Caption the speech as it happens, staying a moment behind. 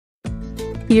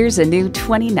Here's a new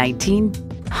 2019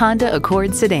 Honda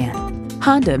Accord sedan.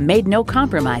 Honda made no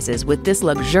compromises with this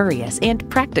luxurious and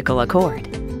practical Accord.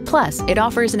 Plus, it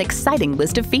offers an exciting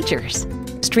list of features: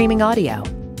 streaming audio,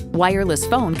 wireless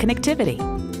phone connectivity,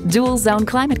 dual zone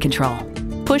climate control,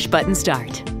 push button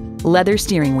start, leather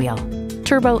steering wheel,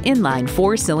 turbo inline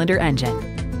 4-cylinder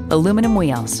engine, aluminum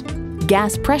wheels,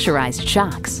 gas pressurized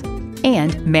shocks,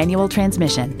 and manual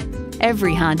transmission.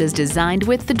 Every Honda is designed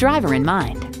with the driver in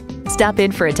mind. Stop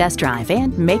in for a test drive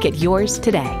and make it yours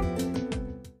today.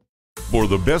 For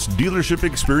the best dealership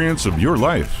experience of your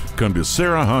life, come to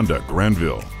Sarah Honda,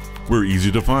 Grandville. We're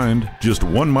easy to find, just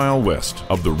 1 mile west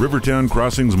of the Rivertown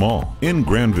Crossings Mall in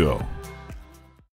Grandville.